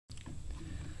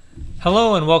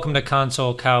Hello and welcome to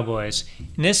Console Cowboys.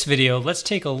 In this video, let's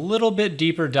take a little bit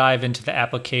deeper dive into the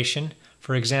application,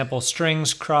 for example,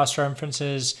 strings,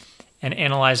 cross-references, and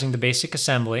analyzing the basic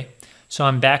assembly. So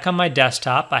I'm back on my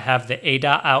desktop. I have the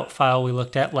a.out file we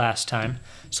looked at last time.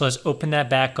 So let's open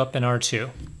that back up in R2.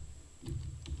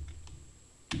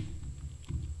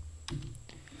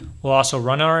 We'll also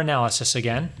run our analysis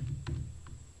again.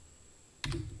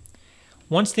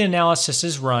 Once the analysis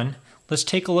is run, let's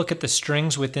take a look at the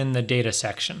strings within the data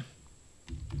section.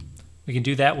 We can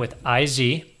do that with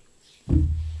IZ.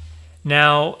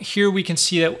 Now, here we can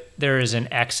see that there is an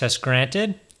access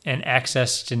granted, an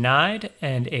access denied,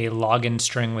 and a login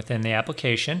string within the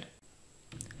application.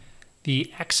 The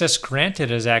access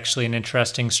granted is actually an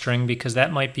interesting string because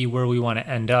that might be where we want to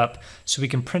end up. So we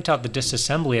can print out the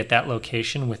disassembly at that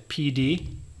location with PD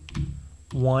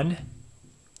 1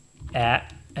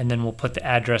 at, and then we'll put the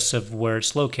address of where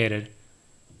it's located.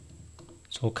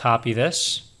 So we'll copy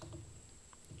this.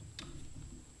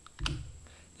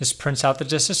 This prints out the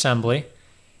disassembly,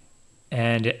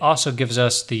 and it also gives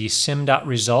us the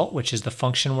sim.result, which is the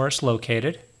function where it's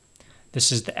located.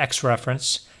 This is the X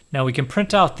reference. Now we can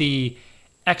print out the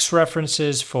X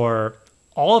references for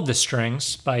all of the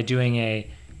strings by doing a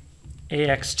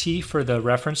AXT for the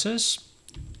references,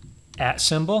 @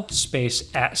 symbol,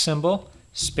 space @ symbol,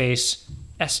 space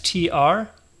str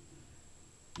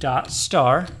dot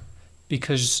star,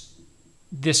 because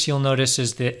this, you'll notice,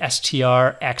 is the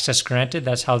str access granted.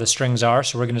 That's how the strings are.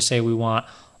 So we're going to say we want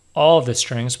all of the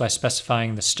strings by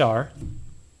specifying the star.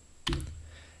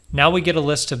 Now we get a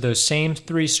list of those same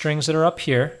 3 strings that are up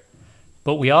here,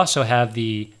 but we also have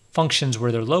the functions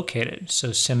where they're located.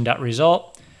 So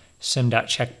sim.result,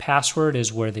 sim.checkPassword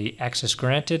is where the access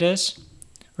granted is,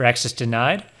 or access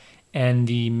denied, and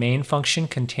the main function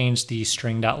contains the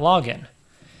string.login.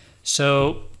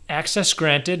 So access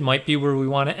granted might be where we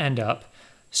want to end up.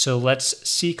 So let's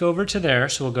seek over to there.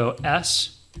 So we'll go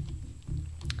s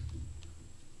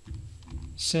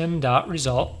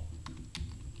sim.result,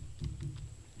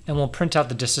 and we'll print out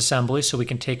the disassembly so we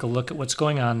can take a look at what's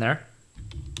going on there.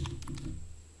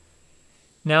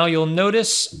 Now you'll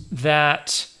notice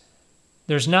that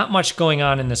there's not much going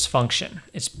on in this function.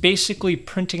 It's basically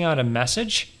printing out a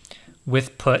message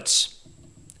with puts.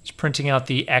 It's printing out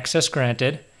the access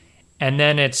granted, and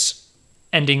then it's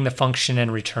ending the function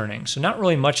and returning. So not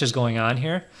really much is going on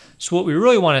here. So what we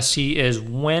really want to see is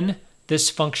when this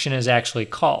function is actually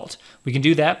called. We can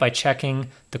do that by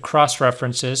checking the cross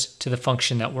references to the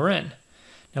function that we're in.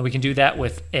 Now we can do that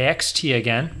with AXT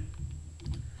again,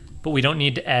 but we don't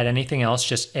need to add anything else,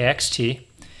 just AXT.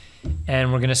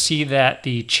 And we're going to see that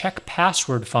the check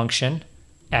password function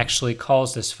actually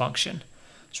calls this function.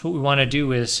 So what we want to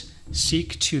do is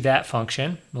seek to that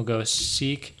function. We'll go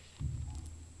seek,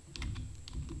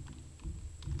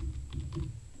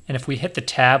 and if we hit the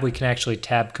tab, we can actually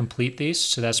tab complete these,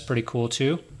 so that's pretty cool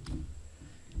too.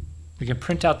 We can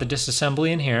print out the disassembly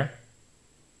in here.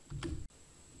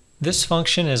 This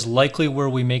function is likely where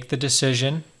we make the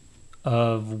decision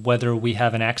of whether we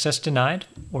have an access denied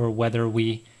or whether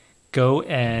we go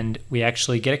and we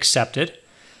actually get accepted.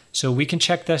 So we can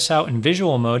check this out in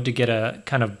visual mode to get a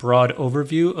kind of broad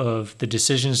overview of the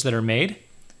decisions that are made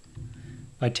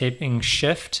by typing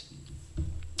Shift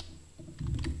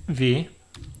V,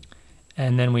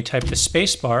 and then we type the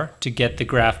space bar to get the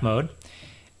graph mode.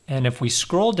 And if we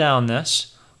scroll down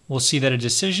this, we'll see that a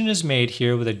decision is made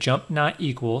here with a jump not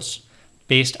equals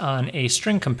based on a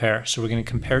string compare. So we're going to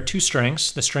compare 2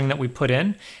 strings, the string that we put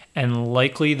in and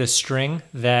likely the string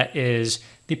that is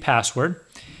the password.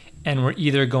 And we're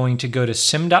either going to go to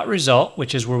sim.result,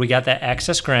 which is where we got that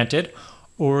access granted,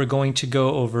 or we're going to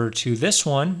go over to this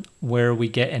one where we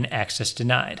get an access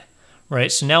denied.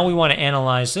 Right, so now we want to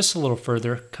analyze this a little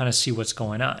further, kind of see what's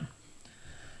going on.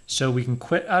 So we can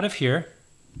quit out of here.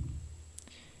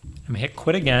 I'm going to hit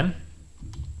quit again,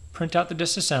 print out the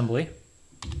disassembly.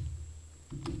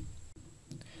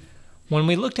 When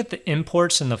we looked at the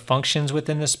imports and the functions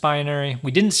within this binary,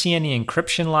 we didn't see any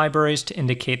encryption libraries to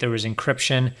indicate there was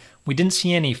encryption. We didn't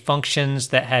see any functions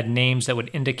that had names that would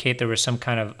indicate there was some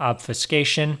kind of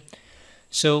obfuscation.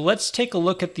 So let's take a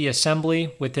look at the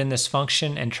assembly within this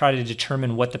function and try to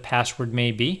determine what the password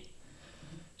may be.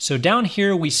 So down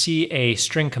here we see a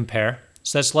string compare.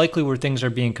 So that's likely where things are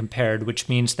being compared, which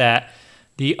means that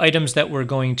the items that we're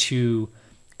going to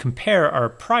compare are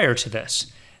prior to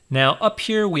this. Now up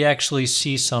here we actually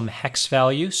see some hex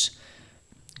values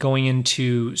going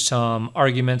into some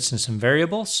arguments and some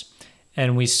variables,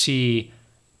 and we see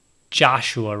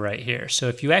Joshua right here. So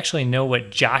if you actually know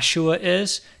what Joshua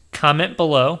is, comment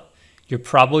below. You're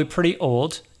probably pretty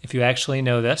old if you actually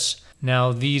know this.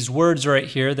 Now these words right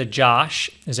here, the Josh,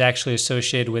 is actually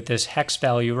associated with this hex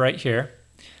value right here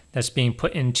that's being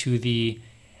put into the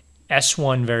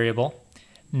S1 variable.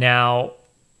 Now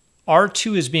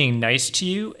R2 is being nice to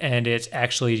you and it's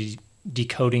actually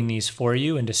decoding these for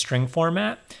you into string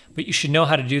format, but you should know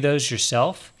how to do those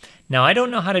yourself. Now I don't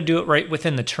know how to do it right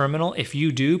within the terminal. If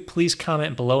you do, please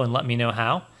comment below and let me know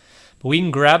how. But we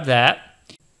can grab that.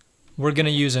 We're going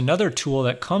to use another tool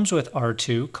that comes with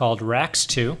R2 called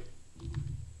Radare2.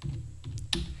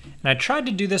 And I tried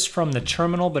to do this from the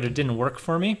terminal, but it didn't work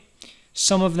for me.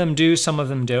 Some of them do, some of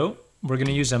them don't. We're going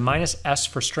to use a -s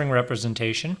for string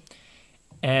representation,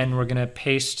 and we're going to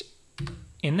paste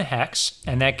in the hex,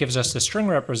 and that gives us the string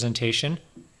representation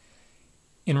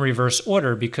in reverse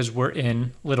order because we're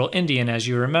in Little Endian, as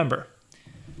you remember.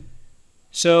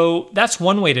 So that's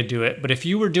one way to do it, but if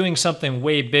you were doing something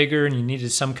way bigger and you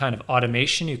needed some kind of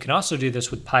automation, you can also do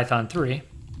this with Python 3.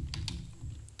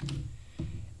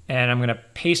 And I'm going to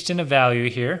paste in a value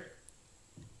here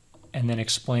and then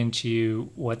explain to you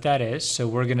what that is. So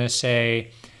we're going to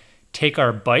say take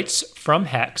our bytes from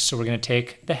hex. So we're going to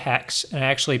take the hex and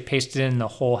actually paste it in the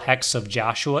whole hex of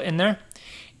Joshua in there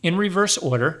in reverse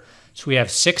order. So we have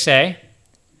 6A,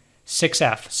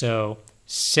 6F. So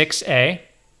 6A,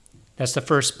 that's the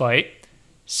first byte,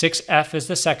 6F is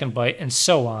the second byte, and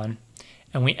so on.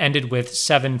 And we ended with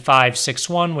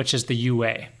 7561, which is the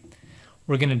UA.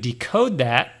 We're going to decode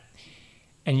that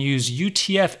and use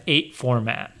UTF-8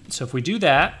 format. So if we do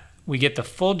that, we get the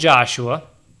full Joshua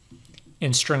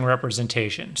in string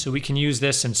representation. So we can use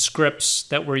this in scripts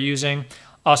that we're using.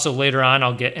 Also later on,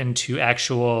 I'll get into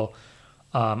actual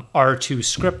R2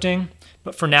 scripting.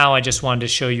 But for now, I just wanted to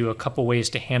show you a couple ways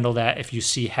to handle that if you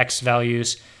see hex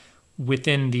values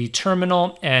within the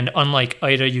terminal. And unlike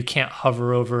IDA, you can't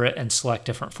hover over it and select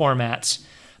different formats.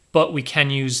 But we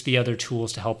can use the other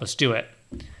tools to help us do it.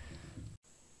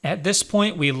 At this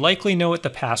point, we likely know what the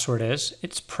password is.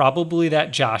 It's probably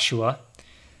that Joshua.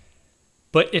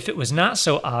 But if it was not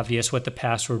so obvious what the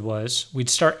password was, we'd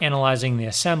start analyzing the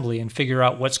assembly and figure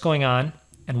out what's going on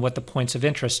and what the points of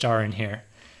interest are in here.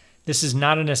 This is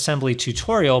not an assembly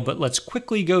tutorial, but let's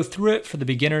quickly go through it for the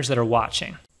beginners that are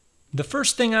watching. The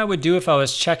first thing I would do if I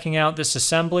was checking out this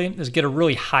assembly is get a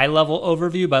really high-level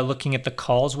overview by looking at the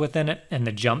calls within it and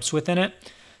the jumps within it.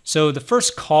 So the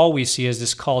first call we see is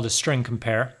this call to string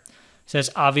compare. So that's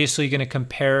obviously going to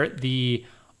compare the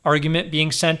argument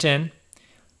being sent in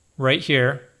right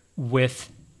here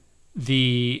with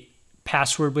the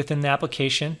password within the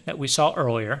application that we saw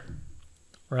earlier,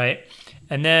 right?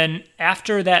 And then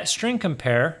after that string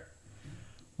compare,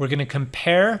 we're going to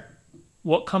compare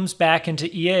what comes back into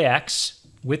EAX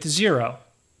with 0.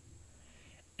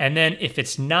 And then if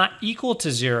it's not equal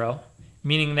to 0,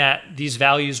 meaning that these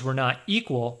values were not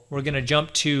equal, we're going to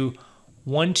jump to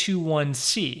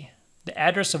 121C. The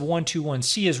address of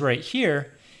 121C is right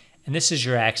here, and this is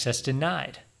your access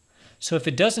denied. So if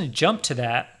it doesn't jump to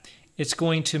that, it's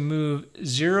going to move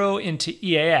 0 into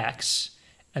EAX,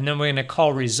 and then we're going to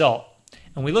call result.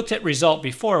 And we looked at result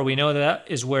before. We know that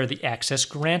is where the access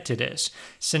granted is.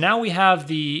 So now we have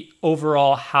the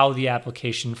overall how the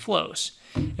application flows.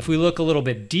 If we look a little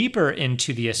bit deeper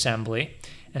into the assembly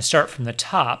and start from the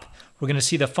top, we're going to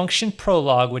see the function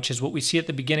prologue, which is what we see at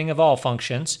the beginning of all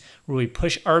functions, where we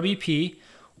push RBP,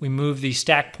 we move the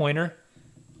stack pointer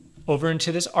over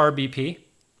into this RBP,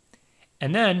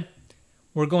 and then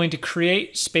we're going to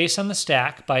create space on the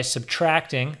stack by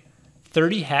subtracting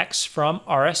 30 hex from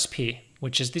RSP,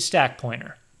 which is the stack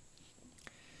pointer.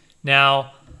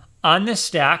 Now, on this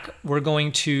stack, we're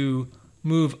going to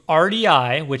move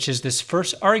RDI, which is this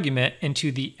first argument,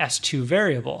 into the S2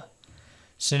 variable.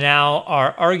 So now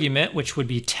our argument, which would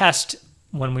be test,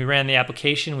 when we ran the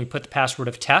application, we put the password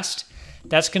of test.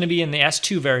 That's going to be in the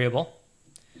S2 variable.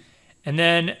 And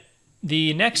then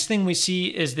the next thing we see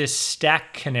is this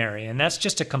stack canary, and that's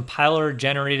just a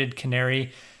compiler-generated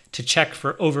canary to check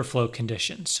for overflow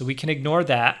conditions. So we can ignore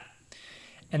that.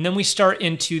 And then we start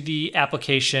into the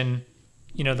application,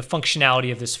 the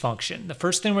functionality of this function. The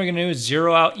first thing we're going to do is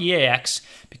zero out EAX,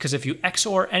 because if you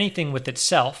XOR anything with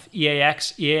itself,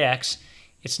 EAX,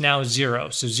 it's now 0.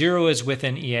 So 0 is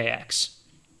within EAX.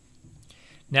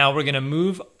 Now we're going to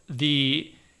move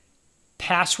the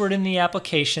password in the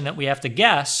application that we have to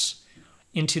guess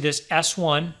into this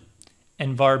S1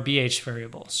 and var bh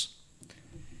variables.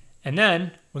 And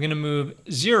then we're going to move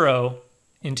 0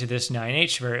 into this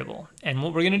 9h variable. And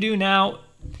what we're going to do now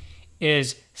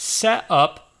is set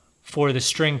up for the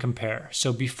string compare.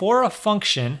 So before a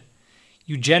function,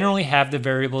 you generally have the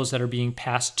variables that are being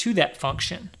passed to that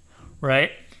function,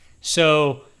 right?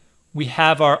 So we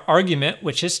have our argument,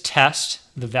 which is test,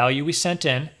 the value we sent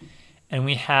in, and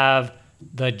we have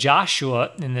the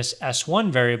Joshua in this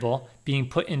S1 variable being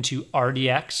put into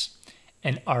RDX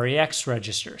and REX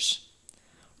registers,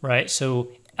 right?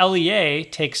 So LEA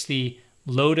takes the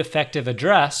load effective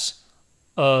address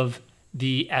of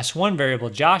the S1 variable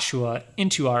Joshua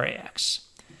into RAX.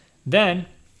 Then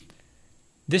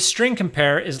this string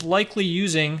compare is likely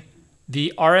using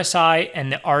the RSI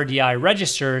and the RDI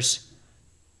registers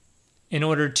in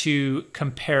order to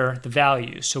compare the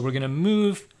values. So we're going to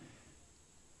move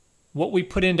what we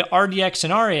put into RDX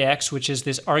and RAX, which is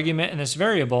this argument and this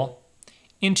variable,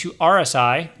 into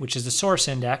RSI, which is the source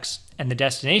index, and the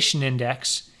destination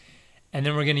index, and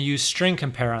then we're going to use string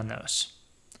compare on those.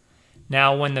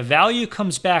 Now, when the value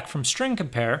comes back from string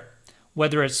compare,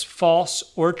 whether it's false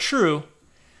or true,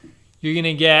 you're going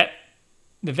to get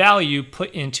the value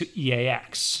put into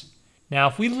EAX. Now,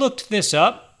 if we looked this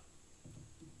up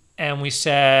and we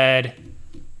said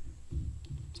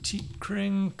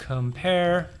string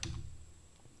compare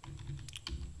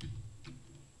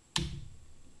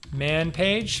man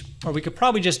page, or we could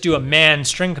probably just do a man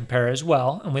string compare as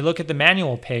well, and we look at the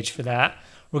manual page for that,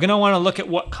 we're going to want to look at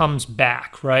what comes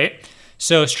back, right?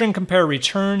 So string compare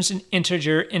returns an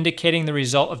integer indicating the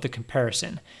result of the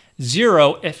comparison.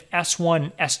 0 if S1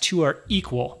 and S2 are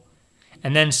equal,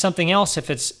 and then something else if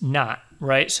it's not,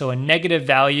 right? So a negative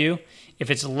value if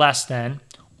it's less than,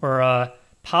 or a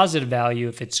positive value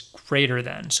if it's greater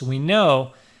than. So we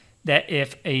know that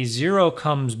if a 0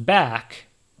 comes back,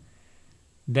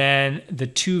 then the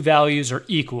two values are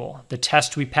equal. The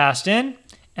test we passed in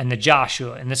and the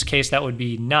Joshua. In this case, that would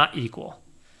be not equal.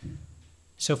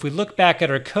 So if we look back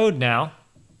at our code now,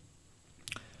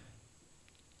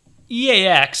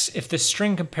 EAX, if the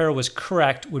string compare was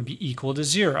correct, would be equal to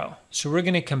 0. So we're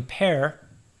going to compare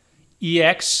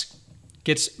EX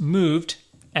gets moved,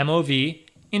 MOV,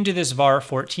 into this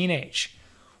var14h.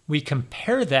 We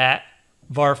compare that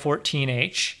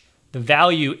var14h, the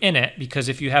value in it, because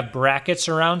if you have brackets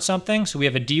around something, so we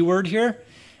have a D word here,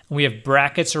 and we have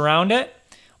brackets around it,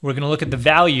 we're going to look at the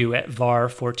value at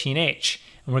var14h,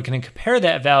 and we're going to compare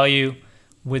that value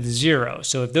with 0.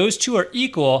 So if those two are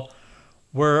equal,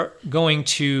 we're going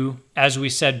to, as we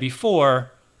said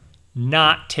before,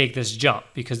 not take this jump,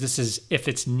 because this is if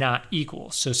it's not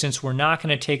equal. So since we're not going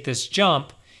to take this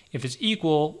jump, if it's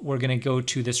equal, we're going to go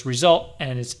to this result,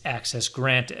 and it's access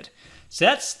granted. So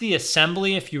that's the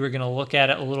assembly if you were going to look at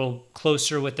it a little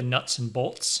closer with the nuts and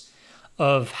bolts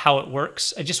of how it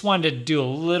works. I just wanted to do a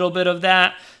little bit of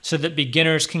that so that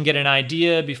beginners can get an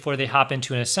idea before they hop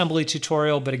into an assembly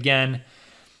tutorial. But again,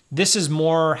 this is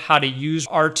more how to use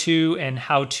R2 and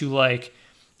how to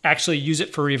actually use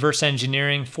it for reverse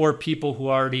engineering for people who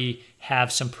already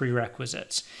have some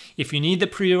prerequisites. If you need the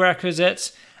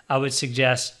prerequisites, I would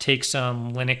suggest take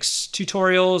some Linux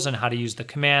tutorials on how to use the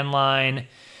command line,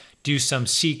 do some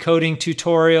C coding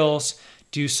tutorials,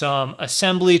 do some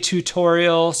assembly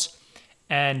tutorials,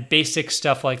 and basic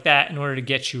stuff like that in order to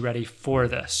get you ready for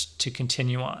this to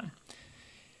continue on.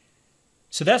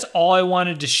 So that's all I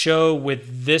wanted to show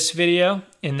with this video.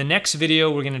 In the next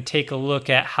video, we're going to take a look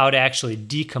at how to actually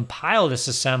decompile this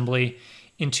assembly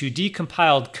into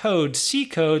decompiled code, C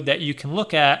code, that you can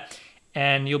look at,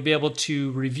 and you'll be able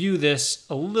to review this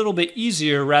a little bit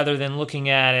easier rather than looking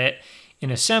at it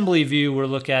in assembly view. We'll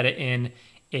look at it in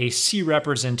a C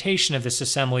representation of this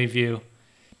assembly view.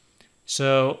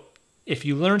 So if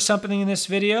you learned something in this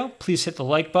video, please hit the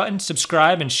like button,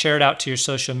 subscribe, and share it out to your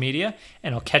social media,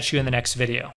 and I'll catch you in the next video.